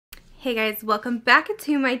Hey guys, welcome back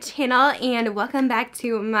to my channel and welcome back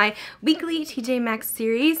to my weekly TJ Maxx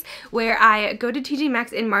series where I go to TJ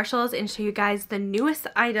Maxx and Marshalls and show you guys the newest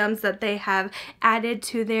items that they have added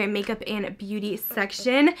to their makeup and beauty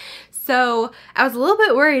section. So I was a little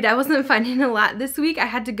bit worried I wasn't finding a lot this week. I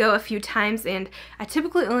had to go a few times and I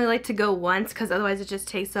typically only like to go once because otherwise it just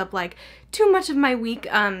takes up like too much of my week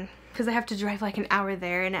because I have to drive like an hour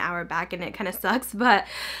there and an hour back and it kind of sucks, but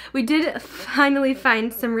we did finally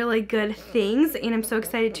find some really good things and I'm so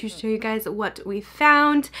excited to show you guys what we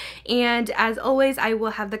found. And as always, I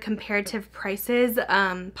will have the comparative prices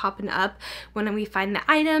popping up when we find the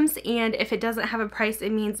items, and if it doesn't have a price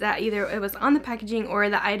it means that either it was on the packaging or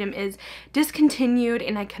the item is discontinued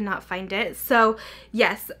and I could not find it. So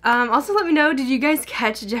yes, also let me know, did you guys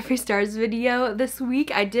catch Jeffree Star's video this week?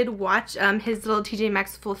 I did watch his little TJ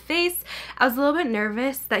Maxx full face. I was a little bit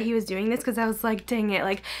nervous that he was doing this because I was like, dang it,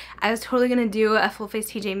 like I was totally gonna do a full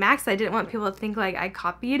face TJ Maxx. I didn't want people to think like I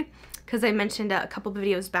copied because I mentioned a couple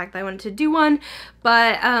videos back that I wanted to do one,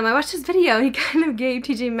 but I watched his video and he kind of gave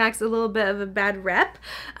TJ Maxx a little bit of a bad rep,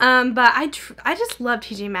 but I just love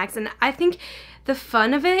TJ Maxx and I think the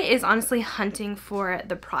fun of it is honestly hunting for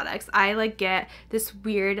the products. I like get this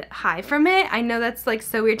weird high from it. I know that's like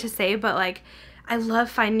so weird to say, but like I love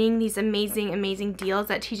finding these amazing deals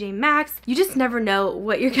at TJ Maxx. You just never know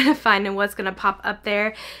what you're gonna find and what's gonna pop up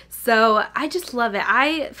there. So I just love it.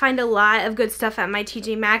 I find a lot of good stuff at my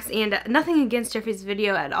TJ Maxx, and nothing against Jeffree's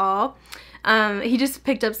video at all. He just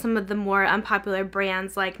picked up some of the more unpopular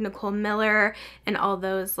brands like Nicole Miller and all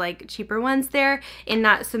those like cheaper ones there, and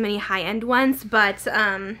not so many high-end ones. But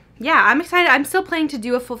yeah, I'm excited. I'm still planning to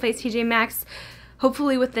do a full face TJ Maxx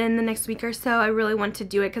hopefully within the next week or so. I really want to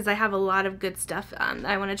do it because I have a lot of good stuff that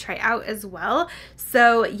I want to try out as well.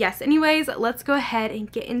 So yes, anyways, let's go ahead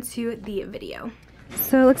and get into the video.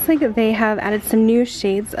 So it looks like they have added some new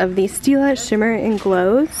shades of the Stila Shimmer and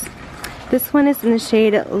Glows. This one is in the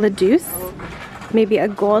shade Le Douce, maybe a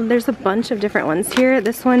gold. There's a bunch of different ones here.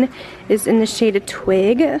 This one is in the shade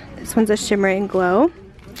Twig. This one's a shimmer and glow.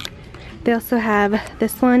 They also have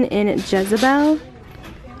this one in Jezebel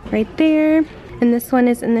right there. And this one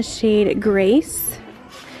is in the shade Grace.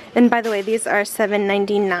 And by the way, these are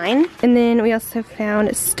 $7.99. And then we also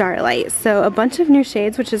found Starlight. So a bunch of new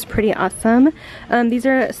shades, which is pretty awesome. These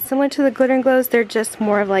are similar to the Glitter and Glows. They're just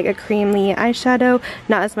more of like a creamy eyeshadow.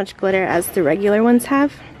 Not as much glitter as the regular ones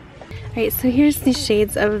have. Alright, so here's the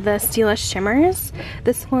shades of the Stila Shimmers.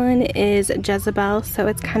 This one is Jezebel, so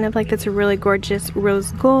it's kind of like this really gorgeous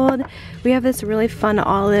rose gold. We have this really fun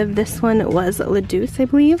olive. This one was Le Douce, I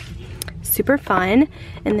believe. Super fun.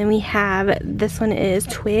 And then we have, this one is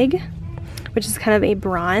Twig, which is kind of a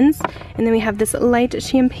bronze. And then we have this light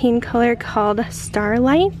champagne color called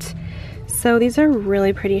Starlight. So these are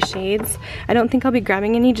really pretty shades. I don't think I'll be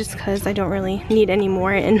grabbing any just because I don't really need any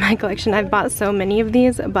more in my collection. I've bought so many of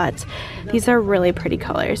these, but these are really pretty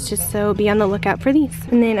colors, just so be on the lookout for these.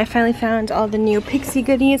 And then I finally found all the new Pixie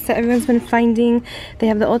goodies that everyone's been finding. They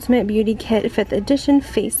have the Ultimate Beauty Kit 5th edition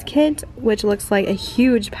face kit, which looks like a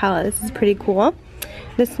huge palette. This is pretty cool.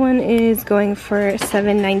 This one is going for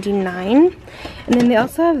 $7.99. And then they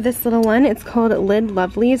also have this little one. It's called Lid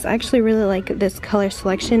Lovelies. I actually really like this color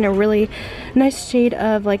selection. A really nice shade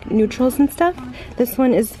of like neutrals and stuff. This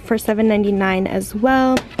one is for $7.99 as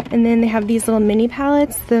well. And then they have these little mini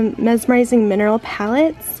palettes, the Mesmerizing Mineral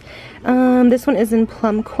palettes. This one is in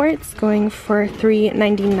Plum Quartz, going for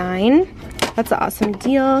 $3.99. That's an awesome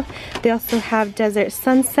deal. They also have Desert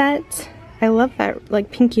Sunset. I love that like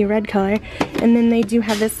pinky red color. And then they do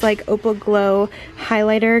have this like Opal Glow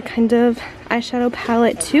highlighter kind of eyeshadow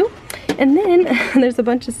palette too. And then there's a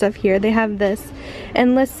bunch of stuff here. They have this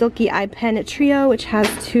Endless Silky Eye Pen Trio, which has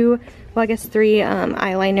two, well I guess three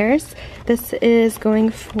eyeliners. This is going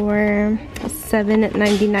for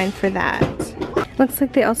 $7.99 for that. Looks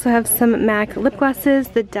like they also have some MAC lip glosses,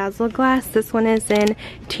 the Dazzle Glass. This one is in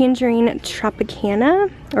Tangerine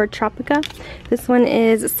Tropicana, or Tropica. This one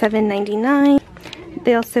is $7.99.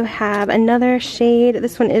 They also have another shade.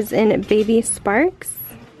 This one is in Baby Sparks.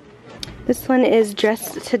 This one is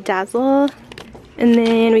Dressed to Dazzle. And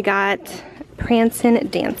then we got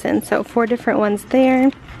Prancin' Dancin'. So 4 different ones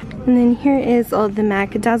there. And then here is all the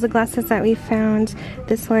MAC Dazzle glasses that we found.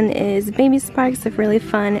 This one is Baby Sparks, a really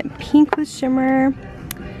fun pink with shimmer.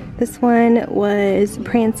 This one was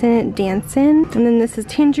Prancin' Dancin'. And then this is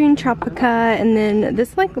Tangerine Tropica. And then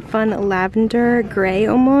this like fun lavender gray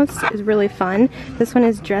almost is really fun. This one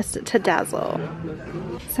is Dressed to Dazzle.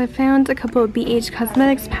 So I found a couple of BH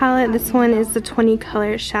Cosmetics palette. This one is the 20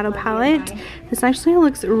 color shadow palette. This actually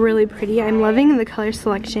looks really pretty. I'm loving the color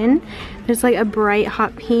selection. There's like a bright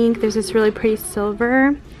hot pink. There's this really pretty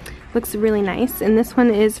silver. Looks really nice. And this one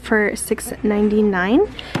is for $6.99.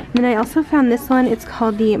 And then I also found this one. It's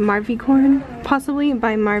called the Marvicorn, possibly,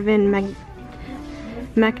 by Marvin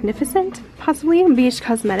Magnificent, possibly, Beach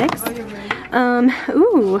Cosmetics.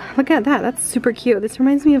 Ooh, look at that. That's super cute. This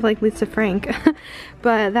reminds me of like Lisa Frank.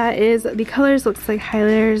 But that is, the colors looks like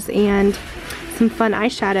highlighters and some fun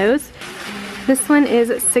eyeshadows. This one is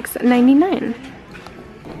 $6.99.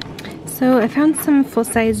 So I found some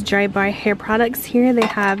full-size dry bar hair products here. They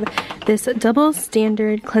have this double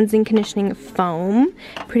standard cleansing conditioning foam.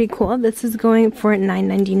 Pretty cool. This is going for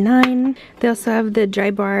 $9.99. They also have the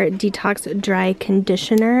dry bar detox dry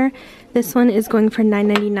conditioner. This one is going for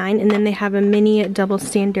 $9.99, and then they have a mini double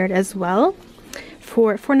standard as well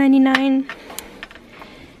for $4.99.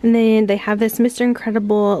 And then they have this Mr.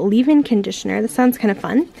 Incredible leave-in conditioner. This sounds kind of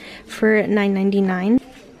fun, for $9.99.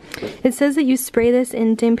 It says that you spray this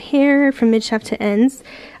in damp hair from mid-shaft to ends.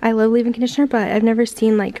 I love leave-in conditioner, but I've never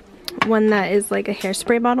seen like one that is like a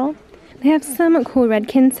hairspray bottle. They have some cool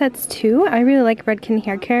Redken sets too. I really like Redken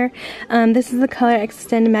hair care. This is the Color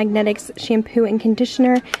Extend Magnetics shampoo and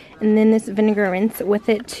conditioner, and then this vinegar rinse with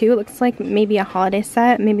it too. Looks like maybe a holiday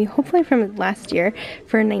set, maybe hopefully from last year,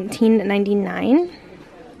 for $19.99.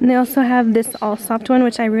 And they also have this All Soft one,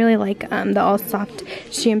 which I really like, the All Soft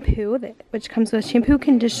shampoo, which comes with shampoo,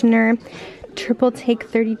 conditioner, triple take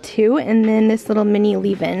 32, and then this little mini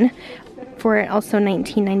leave-in for also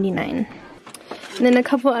 $19.99. And then a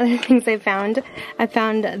couple other things I found. I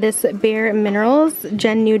found this Bare Minerals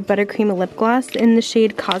Gen Nude Buttercream Lip Gloss in the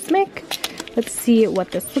shade Cosmic. Let's see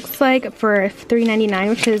what this looks like for $3.99,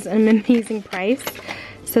 which is an amazing price.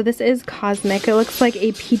 So this is Cosmic. It looks like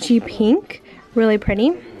a peachy pink. Really pretty.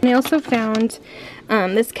 And I also found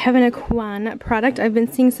this Kevyn Aucoin product. I've been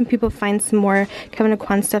seeing some people find some more Kevyn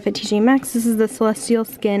Aucoin stuff at TJ Maxx. This is the Celestial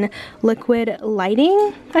Skin Liquid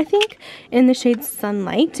Lighting, I think, in the shade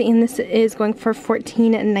Sunlight. And this is going for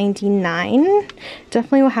 $14.99.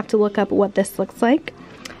 Definitely will have to look up what this looks like.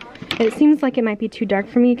 It seems like it might be too dark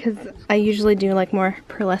for me because I usually do like more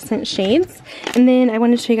pearlescent shades. And then I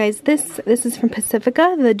wanted to show you guys this. This is from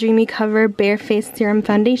Pacifica, the Dreamy Cover Bare Face Serum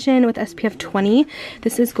Foundation with SPF 20.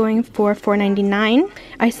 This is going for $4.99.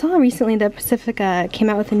 I saw recently that Pacifica came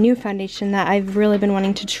out with a new foundation that I've really been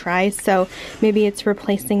wanting to try, so maybe it's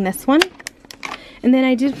replacing this one. And then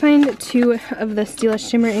I did find two of the Stila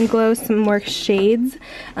Shimmer and Glow, some more shades.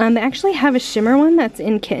 They actually have a shimmer one that's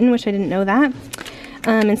in Kitten, which I didn't know that.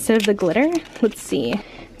 Instead of the glitter. Let's see.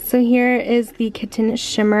 So here is the Kitten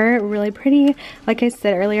Shimmer, really pretty. Like I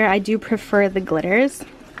said earlier, I do prefer the glitters.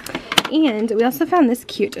 And we also found this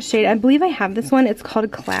cute shade. I believe I have this one. It's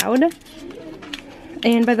called Cloud.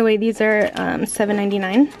 And by the way, these are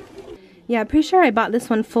 $7.99. Yeah, I'm pretty sure I bought this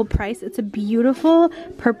one full price. It's a beautiful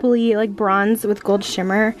purpley like bronze with gold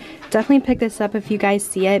shimmer. Definitely pick this up if you guys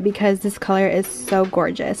see it because this color is so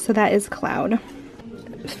gorgeous. So that is Cloud.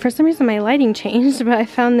 For some reason my lighting changed, but I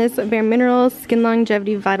found this Bare Minerals Skin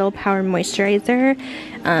Longevity Vital Power Moisturizer.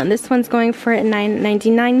 This one's going for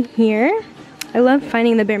 $9.99 here. I love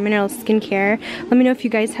finding the Bare Minerals skincare. Let me know if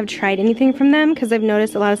you guys have tried anything from them because I've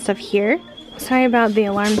noticed a lot of stuff here. Sorry about the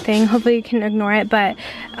alarm thing, hopefully you can ignore it, but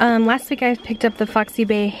last week I picked up the Foxy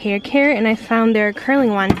Bay hair care and I found their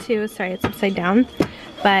curling wand too. Sorry, it's upside down.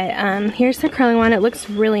 But here's the curling wand. It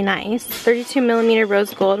looks really nice. 32mm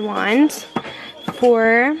rose gold wand.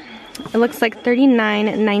 For, it looks like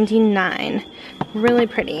 $39.99. Really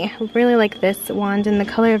pretty. Really like this wand and the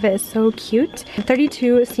color of it is so cute.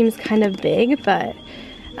 32 seems kind of big, but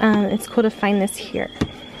it's cool to find this here.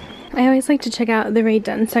 I always like to check out the Rae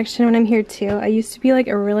Dunn section when I'm here too. I used to be like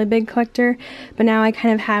a really big collector, but now I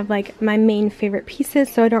kind of have like my main favorite pieces,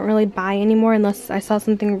 so I don't really buy anymore unless I saw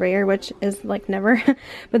something rare, which is like never.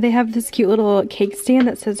 But they have this cute little cake stand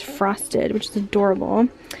that says Frosted, which is adorable.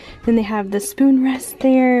 Then they have the spoon rest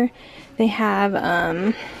there. They have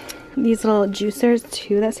these little juicers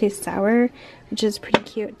too that say sour, which is pretty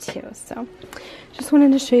cute too. So just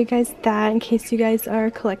wanted to show you guys that in case you guys are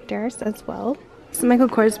collectors as well. This Michael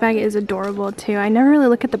Kors bag is adorable too. I never really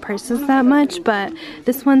look at the prices that much, but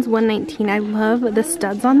this one's $119. I love the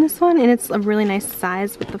studs on this one, and it's a really nice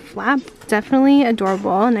size with the flap. Definitely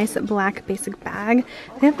adorable. A nice black basic bag.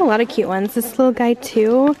 They have a lot of cute ones. This little guy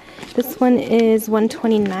too. This one is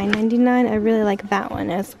 $129.99. I really like that one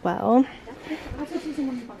as well.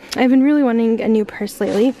 I've been really wanting a new purse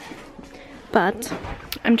lately, but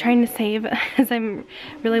I'm trying to save as I'm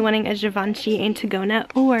really wanting a Givenchy Antagona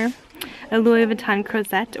or a Louis Vuitton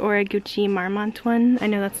Crozet or a Gucci Marmont one. I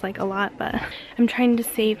know that's like a lot, but I'm trying to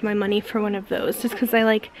save my money for one of those just because I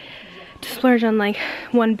like splurge on like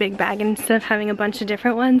one big bag instead of having a bunch of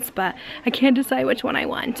different ones, but I can't decide which one I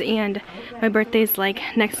want, and my birthday's like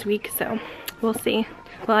next week, so we'll see.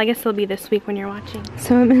 Well, I guess it'll be this week when you're watching.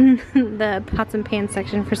 So I'm in the pots and pans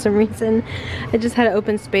section for some reason. I just had an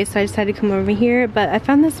open space, so I decided to come over here. But I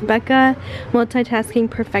found this Becca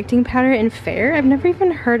Multitasking Perfecting Powder in Fair. I've never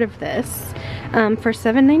even heard of this. For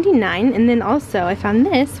 $7.99. And then also I found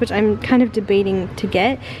this, which I'm kind of debating to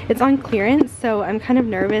get. It's on clearance, so I'm kind of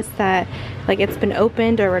nervous that like it's been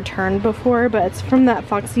opened or returned before, but it's from that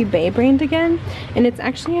Foxy Bay brand again. And it's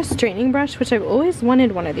actually a straightening brush, which I've always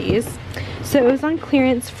wanted one of these. So it was on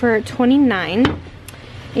clearance for $29,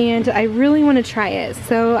 and I really want to try it,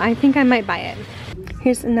 so I think I might buy it.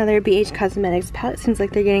 Here's another BH Cosmetics palette. Seems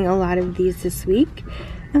like they're getting a lot of these this week.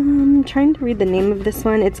 I'm trying to read the name of this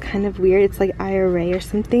one. It's kind of weird. It's like IRA or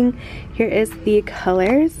something. Here is the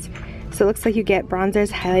colors. So it looks like you get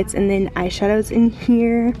bronzers, highlights, and then eyeshadows in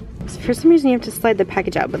here. So for some reason you have to slide the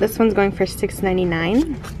package out, but this one's going for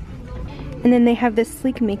 $6.99. And then they have this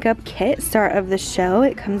sleek makeup kit, star of the show.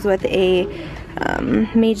 It comes with a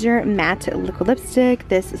major matte liquid lipstick,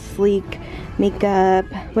 this sleek makeup,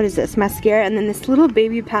 what is this, mascara, and then this little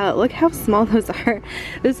baby palette. Look how small those are.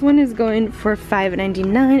 This one is going for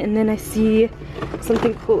 $5.99, and then I see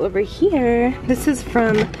something cool over here. This is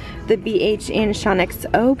from the BH and Sean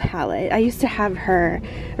XO palette. I used to have her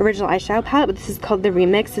original eyeshadow palette, but this is called the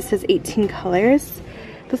Remix. This is 18 colors.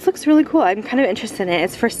 This looks really cool. I'm kind of interested in it.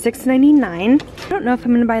 It's for $6.99. I don't know if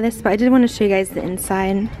I'm going to buy this, but I did want to show you guys the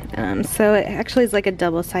inside. So it actually is like a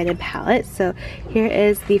double-sided palette. So here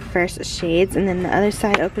is the first shades, and then the other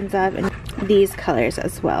side opens up and these colors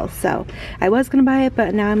as well. So I was going to buy it,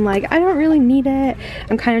 but now I'm like, I don't really need it.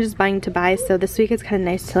 I'm kind of just buying to buy. So this week it's kind of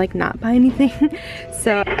nice to like not buy anything.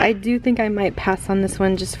 So I do think I might pass on this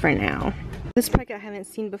one just for now. This product I haven't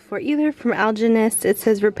seen before either, from Algenist. It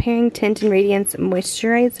says Repairing Tint and Radiance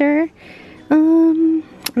Moisturizer. I'm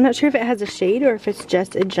not sure if it has a shade or if it's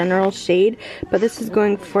just a general shade, but this is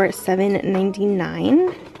going for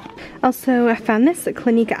 $7.99. Also, I found this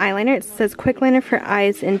Clinique eyeliner. It says Quick Liner for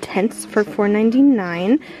Eyes Intense for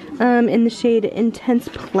 $4.99 in the shade Intense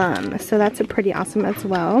Plum. So that's a pretty awesome as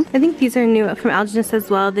well. I think these are new from Algenist as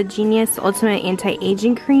well. The Genius Ultimate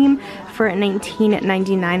Anti-Aging Cream for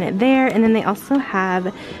 $19.99 there. And then they also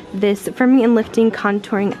have this Firming and Lifting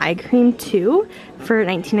Contouring Eye Cream too for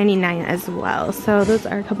 $19.99 as well. So those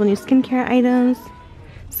are a couple new skincare items.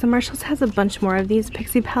 So Marshalls has a bunch more of these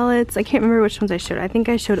Pixie palettes. I can't remember which ones I showed. I think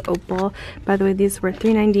I showed Opal. By the way, these were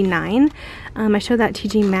 $3.99. I showed that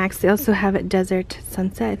TJ Maxx. They also have Desert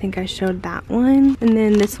Sunset. I think I showed that one. And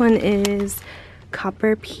then this one is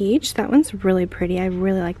Copper Peach. That one's really pretty. I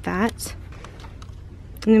really like that.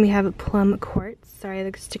 And then we have Plum Quartz. Sorry,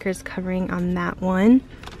 the sticker's covering on that one.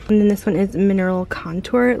 And then this one is Mineral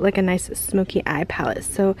Contour, like a nice smoky eye palette.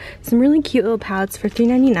 So some really cute little palettes for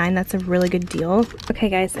 $3.99. That's a really good deal. Okay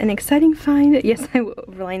guys, an exciting find. Yes, I will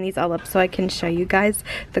overline these all up so I can show you guys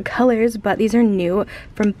the colors, but these are new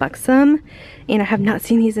from Buxom. And I have not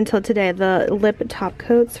seen these until today. The lip top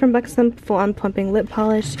coats from Buxom, full on plumping lip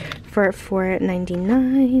polish for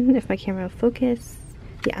 $4.99. If my camera will focus.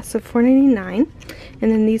 Yeah, so $4.99.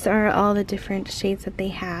 And then these are all the different shades that they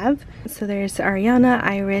have. So there's Ariana,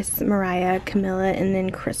 Iris, Mariah, Camilla, and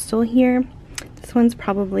then Crystal here. This one's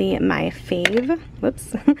probably my fave.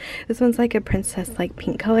 Whoops. This one's like a princess like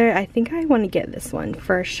pink color. I think I want to get this one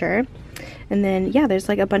for sure. And then yeah, there's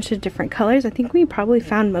like a bunch of different colors. I think we probably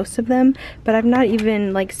found most of them, but I've not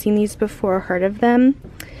even like seen these before or heard of them.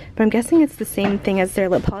 But I'm guessing it's the same thing as their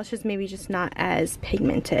lip polishes, maybe just not as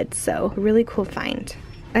pigmented. So really cool find.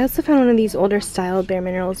 I also found one of these older style Bare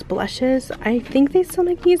Minerals blushes. I think they still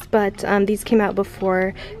make these, but these came out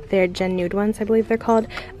before their Gen Nude ones, I believe they're called.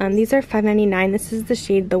 These are $5.99. This is the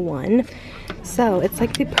shade The One. So it's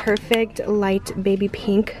like the perfect light baby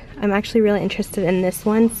pink. I'm actually really interested in this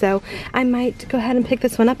one, so I might go ahead and pick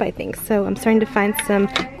this one up, I think. So I'm starting to find some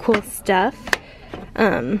cool stuff.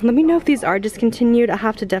 Let me know if these are discontinued. I'll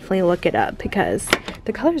have to definitely look it up because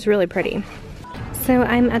the color is really pretty. So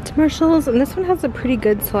I'm at Marshalls, and this one has a pretty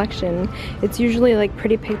good selection. It's usually like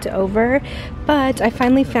pretty picked over, but I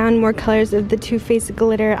finally found more colors of the Too Faced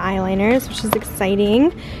glitter eyeliners, which is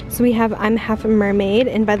exciting. So we have I'm Half a Mermaid,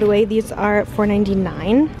 and by the way, these are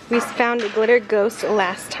 $4.99. We found Glitter Ghost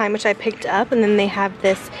last time, which I picked up, and then they have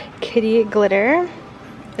this kitty glitter.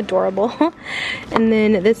 Adorable. And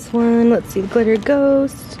then this one, let's see, Glitter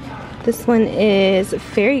Ghost. This one is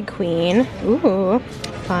Fairy Queen. Ooh,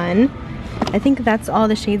 fun. I think that's all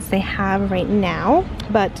the shades they have right now,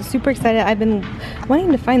 but super excited. I've been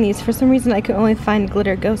wanting to find these. For some reason I could only find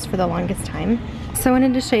Glitter Ghost for the longest time. So I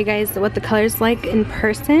wanted to show you guys what the color's like in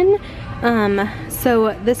person.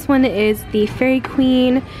 So this one is the Fairy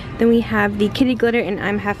Queen, then we have the Kitty Glitter and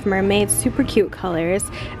I'm Half Mermaid. Super cute colors.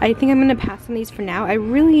 I think I'm gonna pass on these for now. I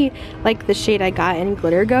really like the shade I got in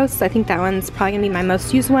Glitter Ghosts. I think that one's probably gonna be my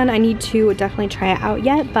most used one. I need to definitely try it out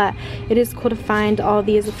yet, but it is cool to find all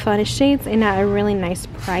these fun shades and at a really nice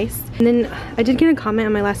price. And then I did get a comment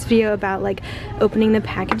on my last video about like opening the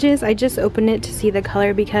packages. I just opened it to see the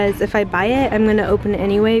color because if I buy it, I'm gonna open it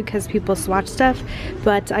anyway because people swatch stuff,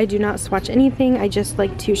 but I do not swatch anything. I just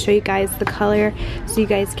like to show you guys the color so you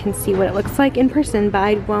guys can see what it looks like in person, but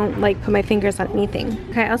I won't like put my fingers on anything.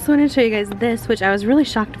 Okay, I also wanted to show you guys this, which I was really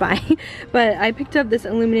shocked by, but I picked up this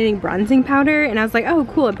illuminating bronzing powder and I was like, oh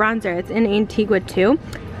cool, a bronzer. It's in Antigua too.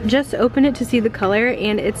 Just opened it to see the color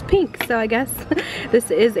and it's pink, so I guess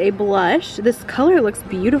this is a blush. This color looks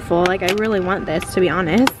beautiful. Like I really want this, to be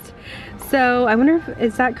honest. So I wonder if,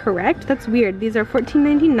 is that correct? That's weird. These are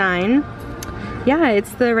 $14.99. Yeah,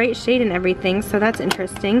 it's the right shade and everything, so that's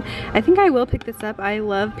interesting. I think I will pick this up. I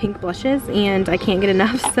love pink blushes and I can't get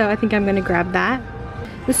enough, so I think I'm gonna grab that.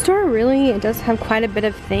 The store really does have quite a bit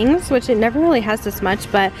of things, which it never really has this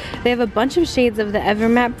much, but they have a bunch of shades of the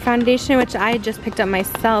Evermatte foundation, which I just picked up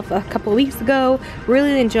myself a couple weeks ago.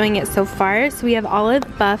 Really enjoying it so far. So we have Olive,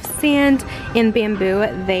 Buff, Sand, and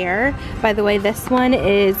Bamboo there. By the way, this one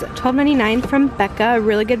is $12.99 from Becca. A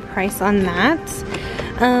really good price on that.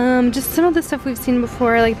 Just some of the stuff we've seen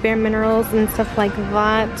before, like Bare Minerals and stuff like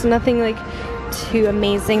that. Nothing like too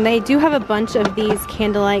amazing. They do have a bunch of these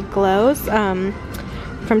candlelight glows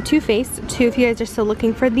from Too Faced too, if you guys are still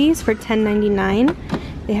looking for these, for $10.99.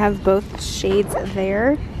 They have both shades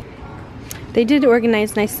there. They did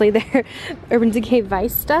organize nicely their Urban Decay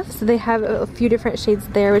Vice stuff, so they have a few different shades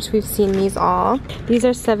there, which we've seen these all. These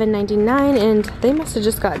are $7.99 and they must have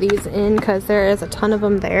just got these in because there is a ton of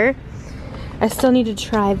them there. I still need to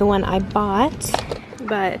try the one I bought,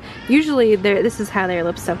 but usually this is how their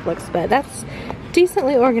lip stuff looks, but that's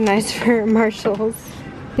decently organized for Marshalls.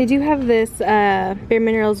 They do have this Bare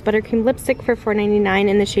Minerals Buttercream lipstick for $4.99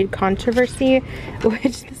 in the shade Controversy,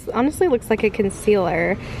 which this honestly looks like a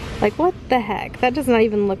concealer. Like, what the heck? That does not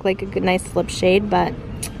even look like a good, nice lip shade, but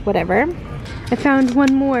whatever. I found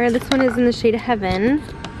one more. This one is in the shade Heaven.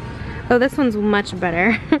 Oh, this one's much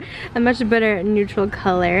better. A much better neutral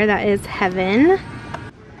color. That is Heaven.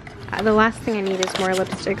 The last thing I need is more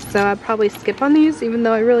lipsticks, so I'll probably skip on these, even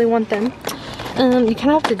though I really want them. You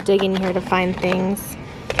kind of have to dig in here to find things.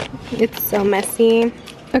 It's so messy.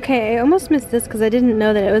 Okay, I almost missed this because I didn't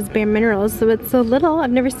know that it was Bare Minerals, so it's so little.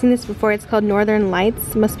 I've never seen this before. It's called Northern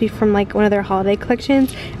Lights. It must be from like one of their holiday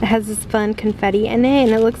collections. It has this fun confetti in it,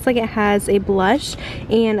 and it looks like it has a blush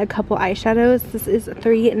and a couple eyeshadows. This is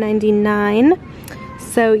 $3.99.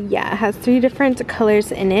 So yeah, it has 3 different colors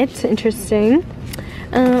in it. Interesting.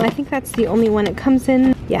 I think that's the only one it comes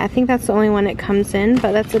in. Yeah, I think that's the only one it comes in,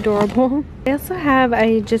 but that's adorable. They also have,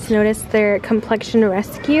 I just noticed, their Complexion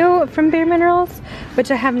Rescue from Bare Minerals,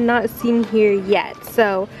 which I have not seen here yet.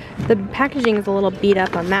 So the packaging is a little beat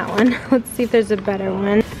up on that one. Let's see if there's a better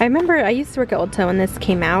one. I remember I used to work at Ulta when this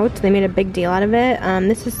came out. They made a big deal out of it.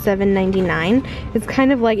 This is $7.99. It's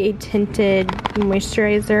kind of like a tinted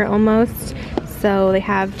moisturizer almost. So they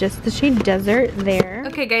have just the shade Desert there.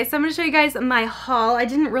 Okay guys, so I'm going to show you guys my haul. I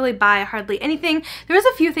didn't really buy hardly anything. There was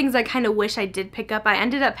a few things I kind of wish I did pick up. I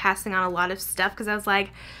ended up passing on a lot of stuff because I was like,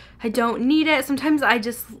 I don't need it. Sometimes I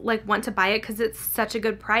just like want to buy it because it's such a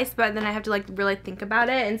good price, but then I have to like really think about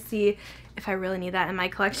it and see if I really need that in my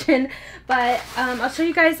collection. But I'll show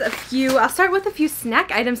you guys a few. I'll start with a few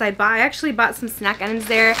snack items I bought. I actually bought some snack items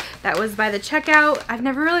there. That was by the checkout. I've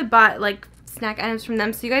never really bought like snack items from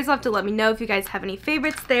them, so you guys will have to let me know if you guys have any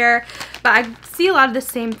favorites there. But I see a lot of the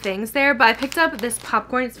same things there. But I picked up this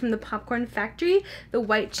popcorn. It's from the Popcorn Factory, the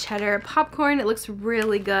white cheddar popcorn. It looks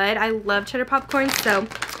really good. I love cheddar popcorn, so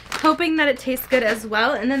hoping that it tastes good as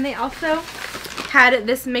well. And then they also had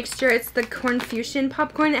this mixture. It's the Corn Fusion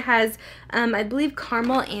popcorn. It has I believe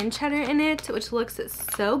caramel and cheddar in it, which looks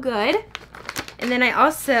so good. And then I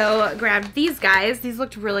also grabbed these guys. These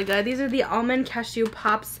looked really good. These are the Almond Cashew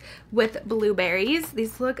Pops with blueberries.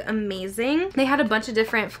 These look amazing. They had a bunch of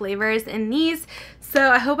different flavors in these, so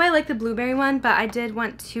I hope I like the blueberry one, but I did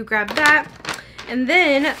want to grab that. And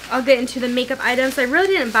then I'll get into the makeup items. I really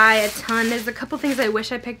didn't buy a ton. There's a couple things I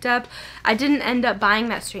wish I picked up. I didn't end up buying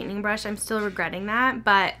that straightening brush. I'm still regretting that.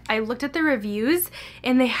 But I looked at the reviews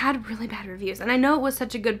and they had really bad reviews. And I know it was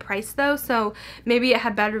such a good price though, so maybe it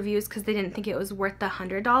had bad reviews because they didn't think it was worth the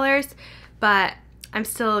 $100. But I'm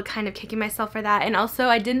still kind of kicking myself for that. And also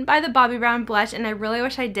I didn't buy the Bobbi Brown blush and I really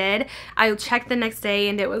wish I did. I checked the next day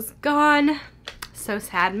and it was gone. So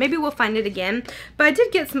sad. Maybe we'll find it again. But I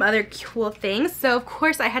did get some other cool things. So of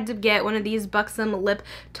course I had to get one of these Buxom lip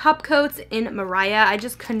top coats in Mariah. I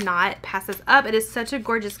just could not pass this up. It is such a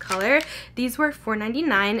gorgeous color. These were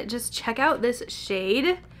 $4.99. Just check out this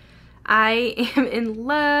shade. I am in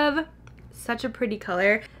love. Such a pretty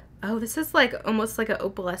color. Oh, this is like almost like an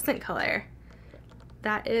opalescent color.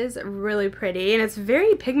 That is really pretty, and it's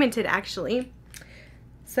very pigmented actually.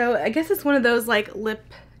 So I guess it's one of those like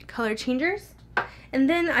lip color changers. And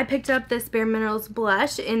then I picked up this Bare Minerals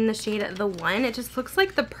blush in the shade The One. It just looks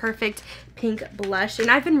like the perfect pink blush. And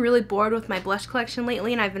I've been really bored with my blush collection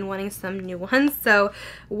lately, and I've been wanting some new ones. So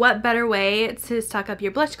what better way to stock up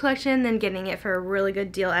your blush collection than getting it for a really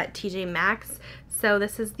good deal at TJ Maxx. So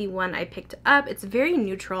this is the one I picked up. It's very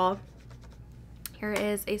neutral. Here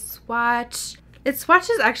is a swatch. Its swatch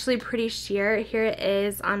is actually pretty sheer. Here it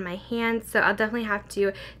is on my hand, so I'll definitely have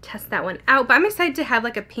to test that one out. But I'm excited to have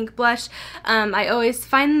like a pink blush. I always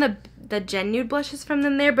find the Gen Nude blushes from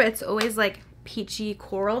them there, but it's always like peachy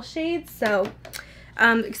coral shades, so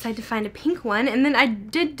I'm excited to find a pink one. And then I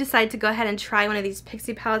did decide to go ahead and try one of these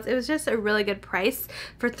Pixie palettes. It was just a really good price.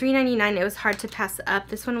 For $3.99, it was hard to pass up.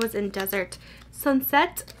 This one was in Desert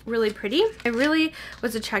Sunset. Really pretty. I really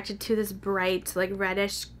was attracted to this bright, like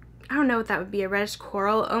reddish, I don't know what that would be, a reddish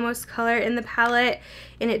coral almost color in the palette.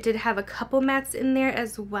 And it did have a couple mattes in there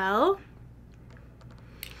as well.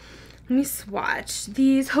 Let me swatch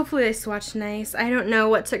these. Hopefully they swatch nice. I don't know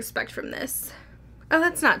what to expect from this. Oh,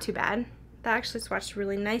 that's not too bad. That actually swatched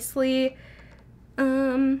really nicely.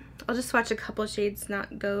 I'll just swatch a couple shades,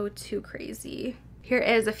 not go too crazy. Here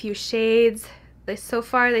is a few shades. So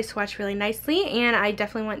far they swatch really nicely, and I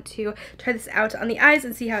definitely want to try this out on the eyes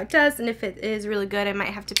and see how it does, and if it is really good I might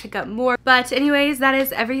have to pick up more. But anyways, that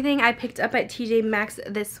is everything I picked up at TJ Maxx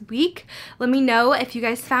this week. Let me know if you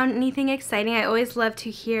guys found anything exciting. I always love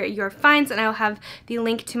to hear your finds, and I'll have the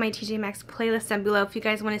link to my TJ Maxx playlist down below if you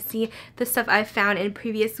guys want to see the stuff I've found in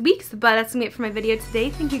previous weeks. But that's gonna be it for my video today.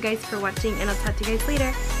 Thank you guys for watching, and I'll talk to you guys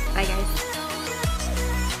later. Bye guys.